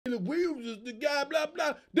Williams is the guy, blah,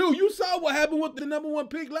 blah. Dude, you saw what happened with the #1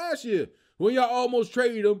 pick last year when y'all almost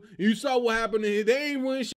traded him. You saw what happened to him. They ain't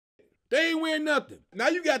win shit. They ain't win nothing. Now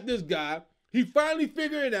you got this guy. He finally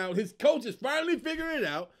figured it out. His coach is finally figuring it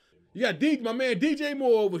out. You got my man DJ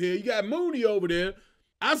Moore over here. You got Mooney over there.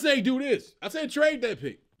 I say do this. I say trade that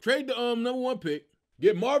pick. Trade the #1 pick.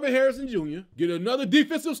 Get Marvin Harrison Jr. Get another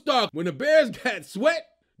defensive star. When the Bears got Sweat,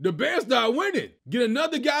 the Bears start winning. Get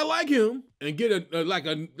another guy like him and get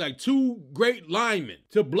like 2 great linemen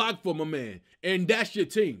to block for my man. And that's your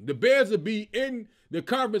team. The Bears will be in the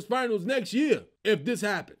conference finals next year if this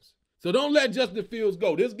happens. So don't let Justin Fields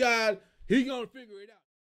go. This guy, he gonna figure it out.